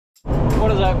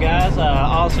What is up, guys?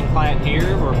 Austin Plant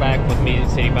here. We're back with Music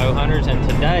City Bow Hunters, and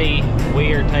today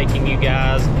we are taking you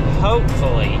guys,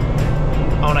 hopefully,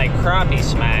 on a crappie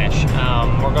smash.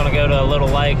 We're going to go to a little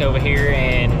lake over here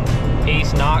in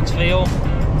East Knoxville,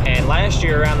 and last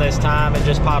year around this time, it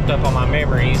just popped up on my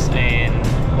memories, and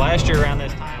last year around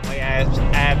this time we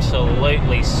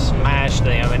absolutely smashed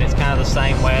them, and it's kind of the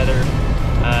same weather.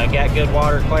 Got good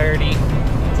water clarity.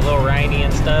 It's a little rainy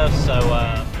and stuff,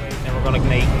 so and we're going to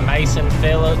meet Mason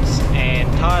Phillips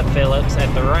and Todd Phillips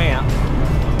at the ramp,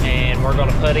 and we're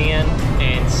going to put in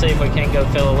and see if we can't go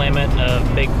fill a limit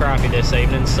of big crappie this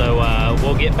evening. So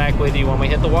we'll get back with you when we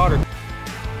hit the water.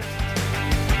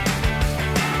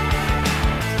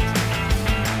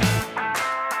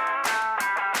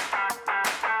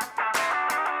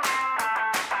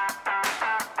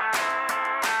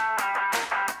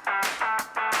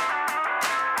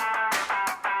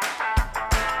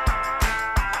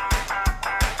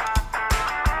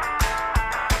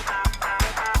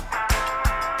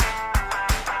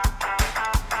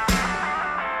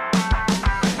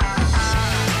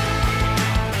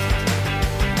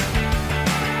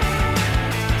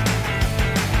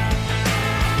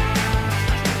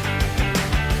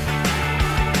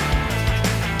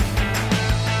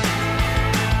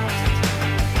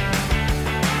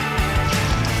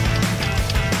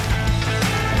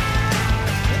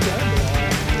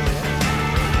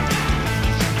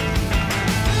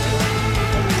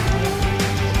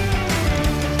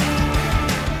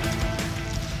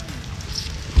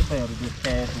 Just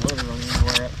cast literally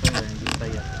anywhere up there and just see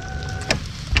it.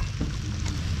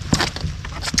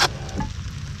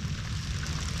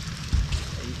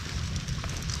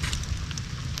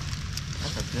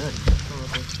 That's a good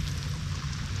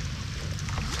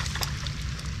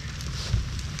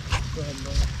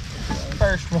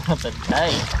first one of the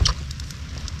day.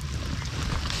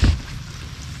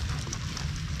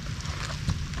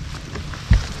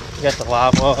 You got the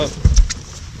live log.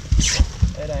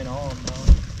 It ain't on though.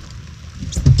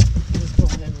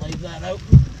 Leave that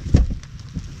open.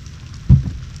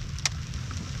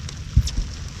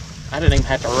 I didn't even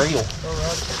have to reel. Go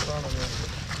right in front of it.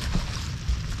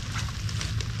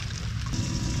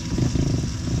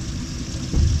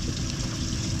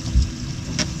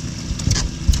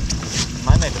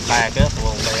 Might need to back up a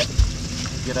little bit.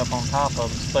 Get up on top of them,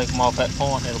 spike them off that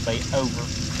point, it'll be over.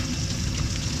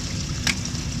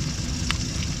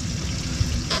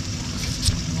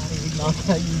 Not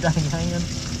even you dang hand.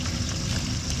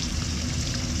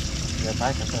 Yeah,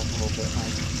 back us up a little bit,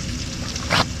 maybe.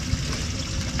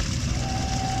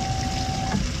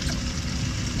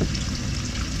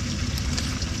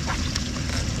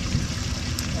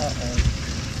 Uh-oh.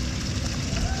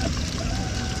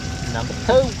 Number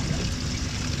 2.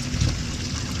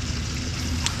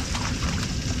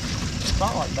 It's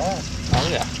not like that. Oh,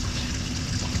 yeah.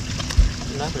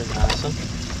 Another nice one.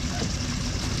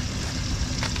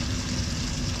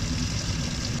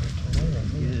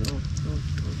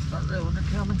 Start reeling it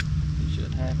coming. You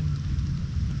should have it.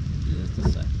 Just a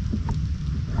second.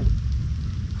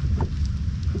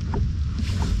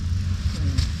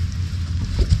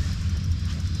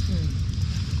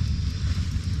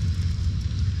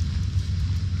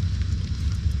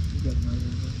 You got another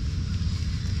one.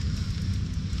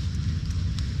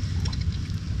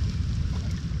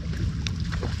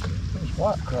 There's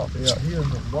white crappie out here and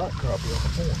there's black crappie on the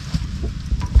point.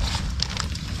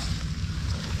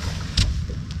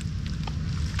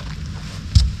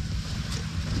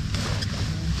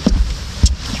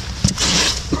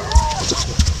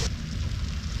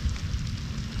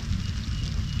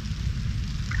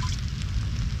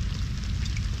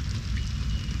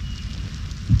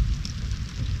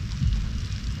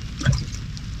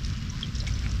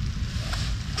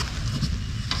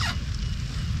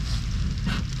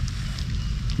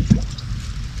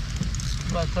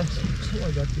 I think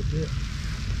I got the bit.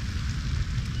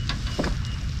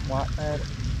 White at it.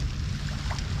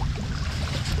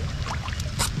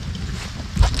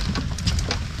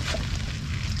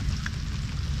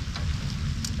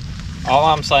 All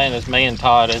I'm saying is me and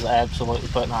Todd is absolutely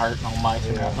putting hurting on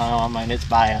Mason right now. I mean, it's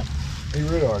bad. He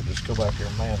really ought to just go back here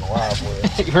and man the live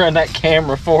with. You run that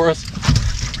camera for us.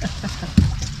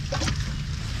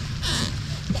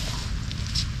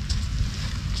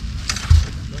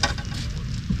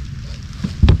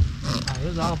 It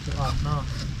was awful off now.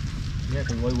 Yeah,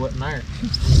 because we wasn't there.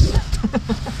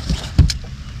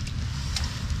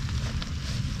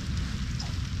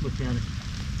 Look down it.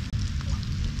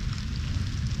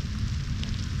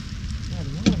 Yeah,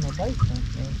 the bait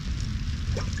thing.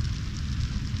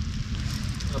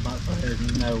 About there's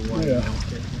no way. Yeah.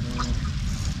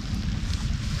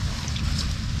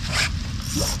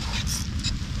 Oh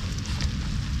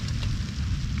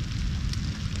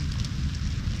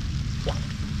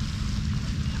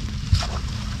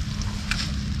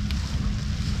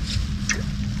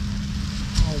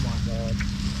my God.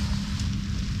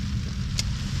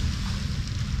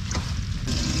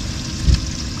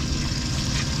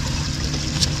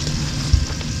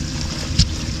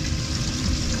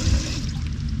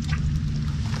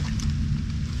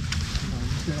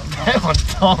 That one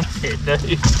dumped it,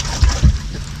 dude.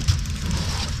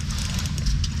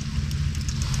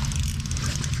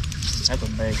 That's a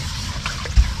big,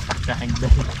 dang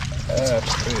big.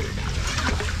 That's big.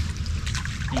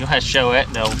 You'll have to show that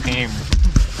in the old camera.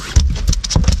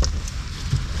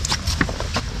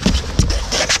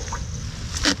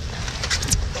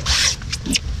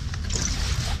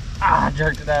 Ah, I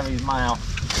jerked it out of his mouth.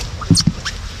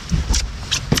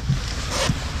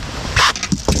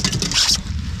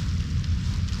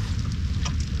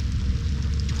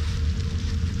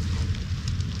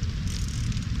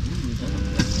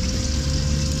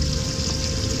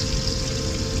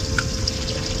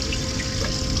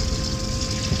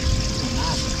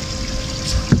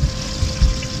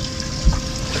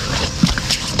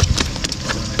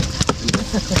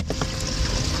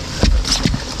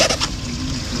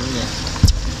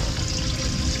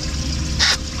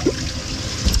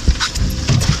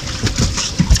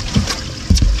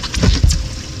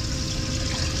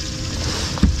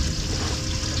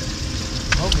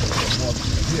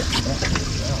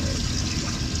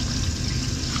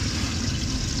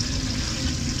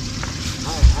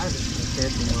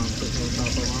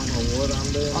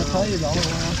 I'll tell you, the only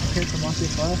one I can catch them like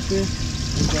this last fish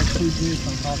is those 2 jigs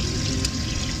on top of the fish.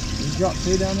 If you drop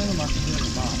 2 down in them, I can do it in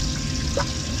the box.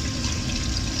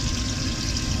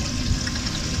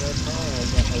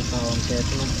 That's all I'm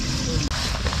catching them.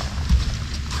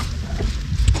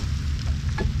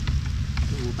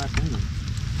 Ooh, back in them.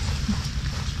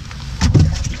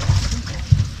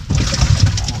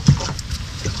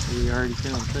 We already see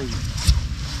them too.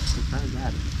 We probably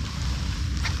got it.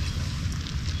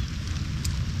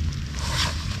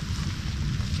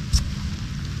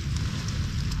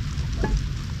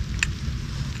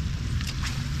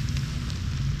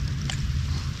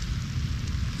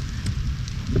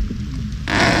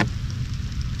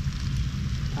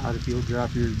 If you'll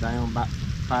drop yours down about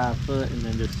 5 foot and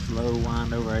then just slow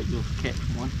wind over it, you'll catch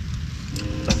one.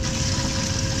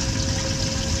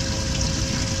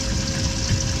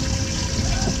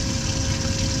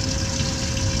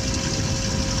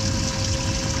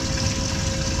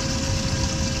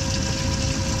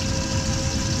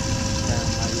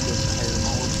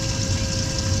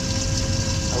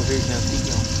 Oh, here's now, keep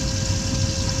going.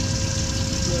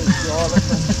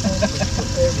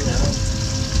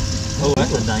 Oh,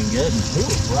 that's a dang good one. He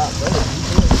was right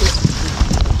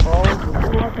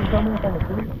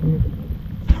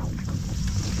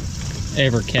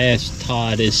there. Evercast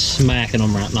Todd is smacking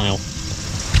them right now.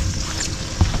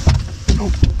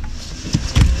 Oh.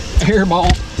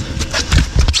 Airball.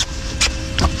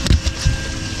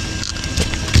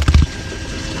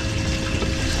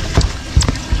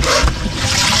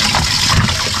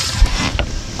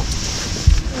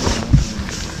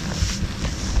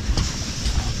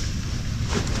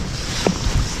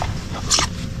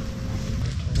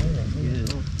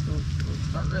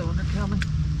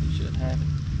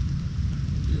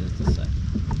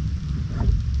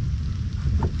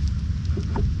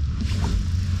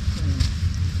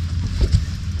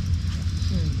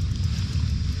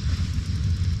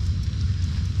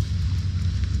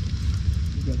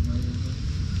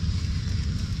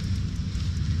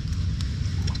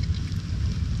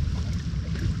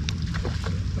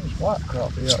 White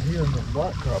crappie out here and the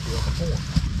black crappie on the point.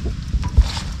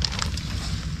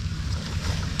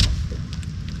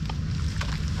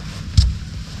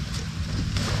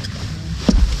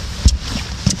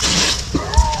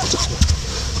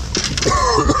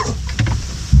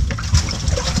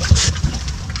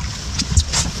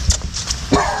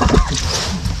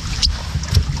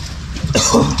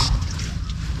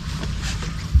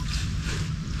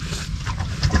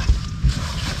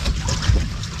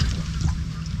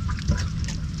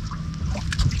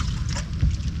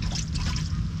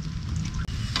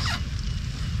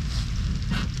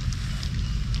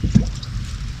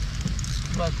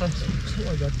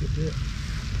 I got your bit.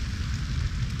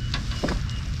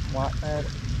 White pad.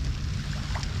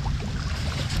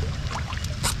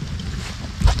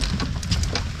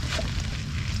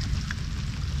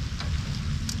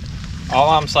 All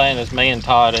I'm saying is me and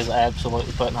Todd is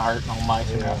absolutely putting a hurting on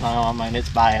Mason right now. I mean, it's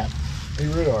bad. He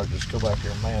really ought to just go back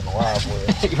here and man the live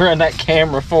with. You run that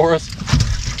camera for us.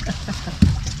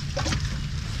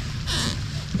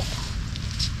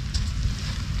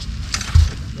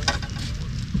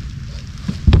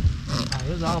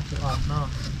 was the opposite last night.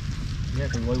 Yeah,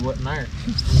 because we wasn't there.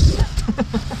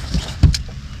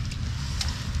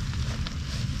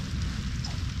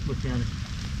 Look down it.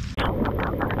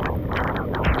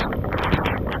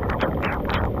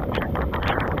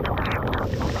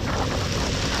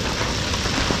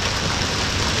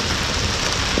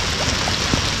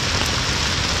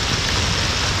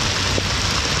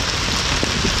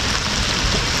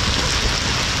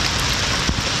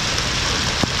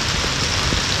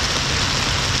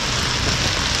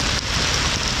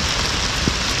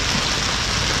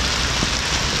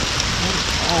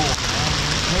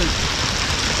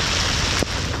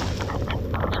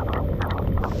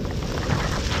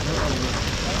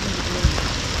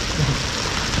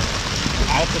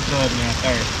 That's a good one right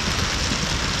there.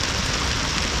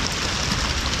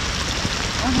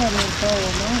 I had a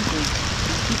fellow mine for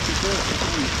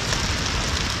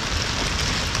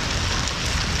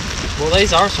 50 Well,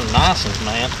 these are some nice ones,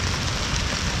 man.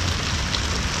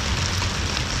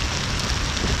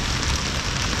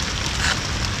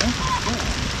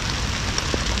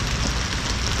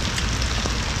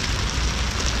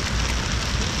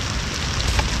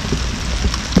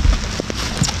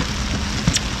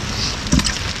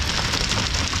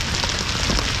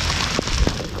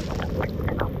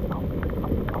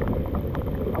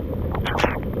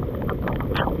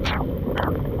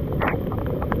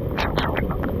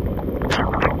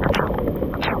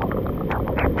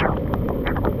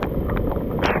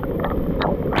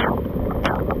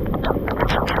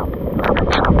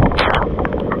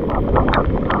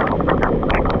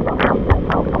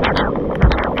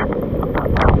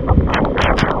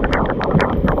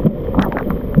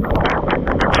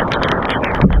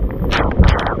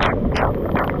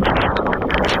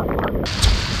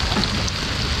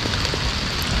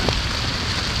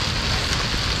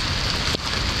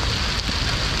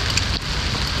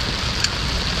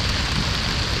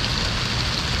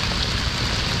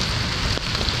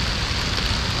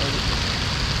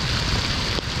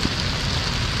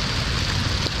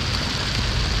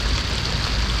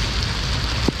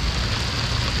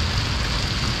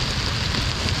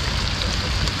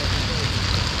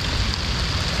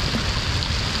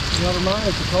 Never mind,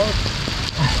 it's a carp.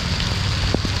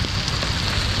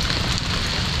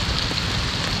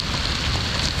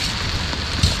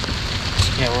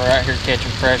 Yeah, we're out here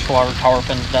catching freshwater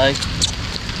tarpon today.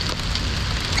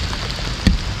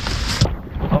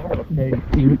 Okay,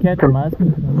 you catch a muskie?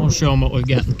 I'm gonna show them what we've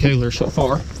got in the cooler so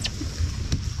far.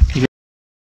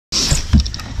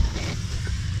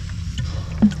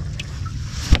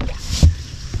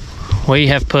 We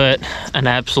have put an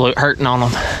absolute hurting on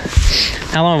them.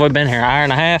 How long have we been here? An hour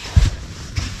and a half?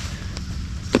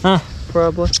 Huh?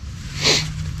 Probably.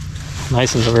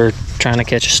 Mason's over trying to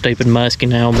catch a stupid muskie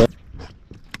now, but.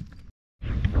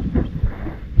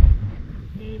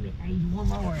 One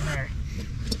more in there.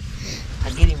 I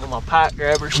get him with my pipe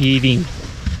grabbers. Eat him.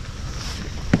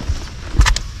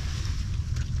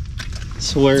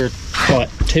 So we're, what,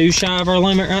 2 shy of our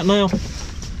limit right now?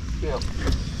 Yeah.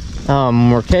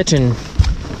 We're catching,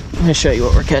 let me show you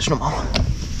what we're catching them on.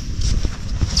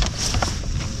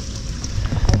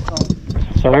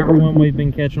 So everyone we've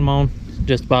been catching them on,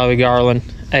 just Bobby Garland,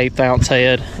 1/8 ounce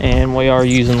head, and we are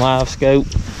using live scope.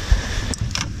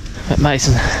 But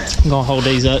Mason, I'm gonna hold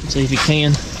these up and see if you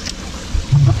can.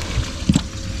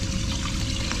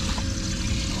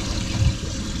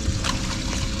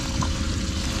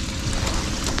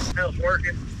 How's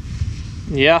working?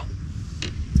 Yeah.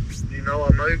 Do you know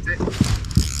I moved it?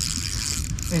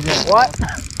 What?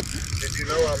 Did you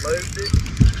know I moved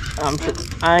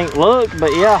it? I ain't looked,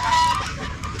 but yeah.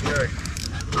 Okay.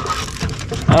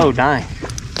 Oh dang.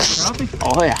 Crappie?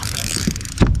 Oh yeah.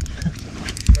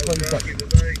 No crappie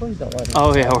today? Please don't let him.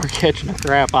 Oh yeah, we're catching the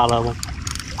crap out of them.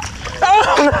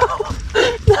 Oh no!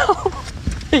 No!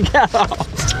 He got off.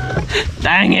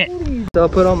 Dang it! So I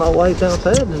put on my weight ounce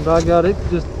head and by God it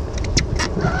just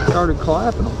started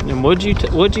clapping them. And would you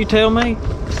tell me?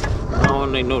 I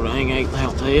don't need no dang 1/8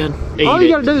 ounce head. All you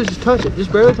gotta do is just touch it.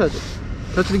 Just barely touch it.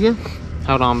 Touch it again.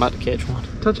 Hold on, I'm about to catch one.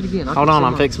 Touch it again. Hold on,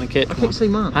 I'm fixing to catch one. I can't see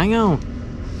mine. Hang on.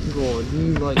 Lord,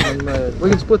 you like me mad. We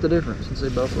can split the difference and see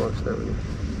both works. There we go.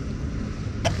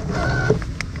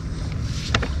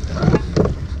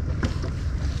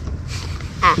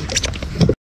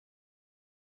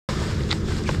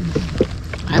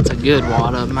 That's a good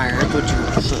wad up there. That's what you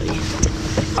want to see.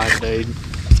 Alright, dude.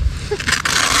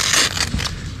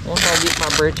 Once I get my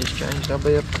britches changed, I'll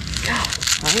be up.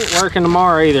 I ain't working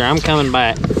tomorrow either. I'm coming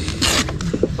back.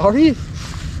 Are you?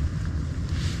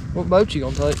 What boat you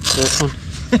gonna take? This one.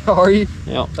 Are you?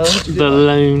 Yep. I thought you did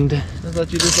Ballooned. I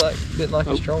thought you just like didn't like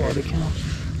Oh, a strong there one. it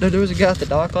comes. Dude, there was a guy at the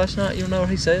dock last night. You know what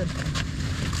he said?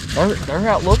 They're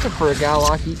out looking for a guy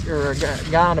like you, or a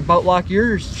guy on a boat like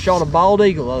yours shot a bald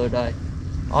eagle the other day.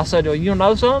 I said, well, you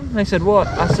know something? He said, what?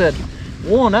 I said,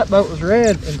 one, that boat was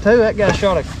red, and two, that guy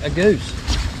shot a goose.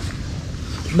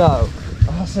 No.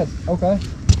 I said, okay,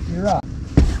 you're right.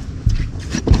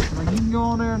 Well, you can go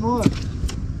on there and look.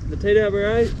 The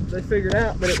TWA, they figured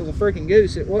out that it was a freaking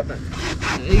goose. It wasn't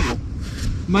an eagle.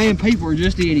 Man, people are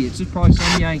just idiots. It's probably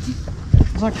some Yankee.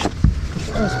 It's like,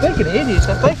 well, speaking of idiots,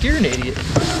 I think you're an idiot.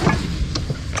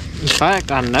 In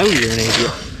fact, I know you're an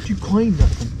idiot. You cleaned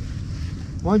nothing.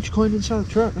 Why didn't you clean inside the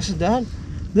truck? I said, Dad,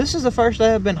 this is the first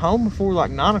day I've been home before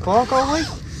like 9 o'clock all week.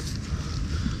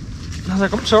 I was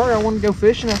like, I'm sorry, I want to go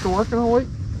fishing after working all week.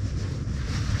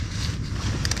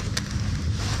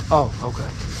 Oh, okay.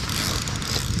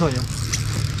 Oh, yeah.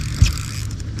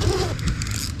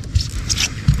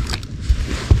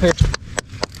 Here.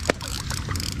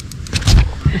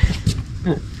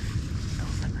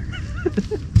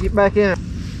 Get back in.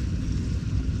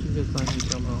 Good thing you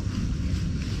come home.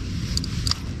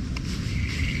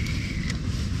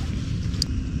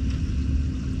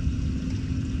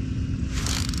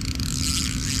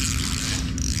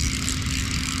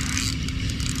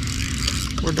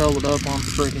 We're doubled up on the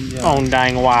freaking job. On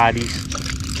dang whiteys.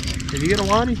 Did you get a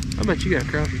whitey? I bet you got a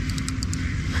crappie.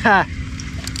 Ha!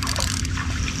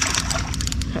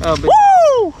 Oh,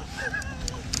 Woo!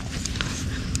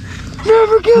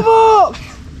 never give up!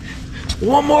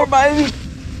 One more, baby!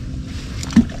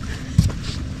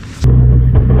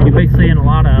 You'll be seeing a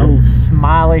lot of old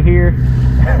Smiley here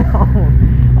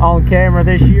on camera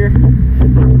this year.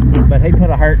 But he put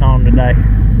a hurting on today.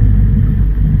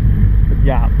 Good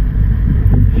job.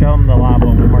 Show him the live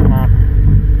one more time.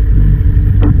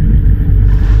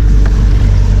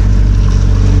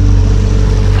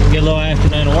 Good little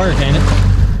afternoon of work, ain't it?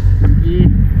 Yeah.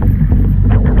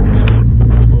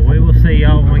 Well, we will see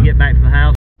y'all when we get back to the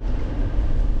house.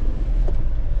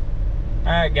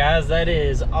 Alright guys, that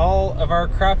is all of our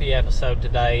crappie episode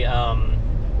today.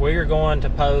 We are going to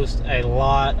post a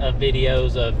lot of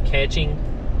videos of catching.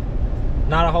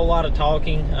 Not a whole lot of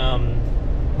talking.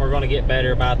 We're going to get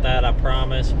better about that, I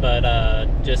promise. But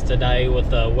just today with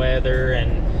the weather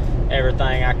and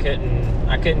everything, I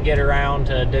couldn't get around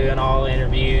to doing all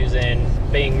interviews and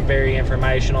being very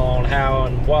informational on how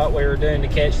and what we were doing to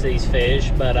catch these fish.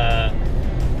 But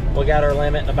we got our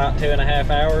limit in about 2.5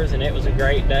 hours, and it was a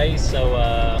great day. So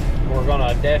we're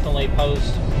gonna definitely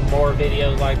post more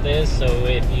videos like this. So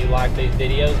if you like these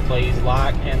videos, please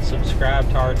like and subscribe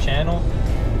to our channel.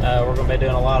 We're gonna be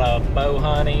doing a lot of bow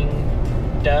hunting,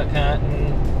 duck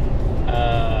hunting,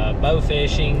 bow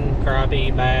fishing,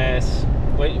 crappie, bass.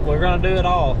 We're gonna do it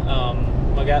all.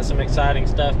 We got some exciting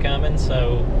stuff coming,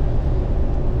 so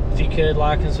if you could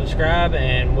like and subscribe,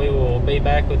 and we will be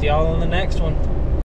back with y'all on the next one.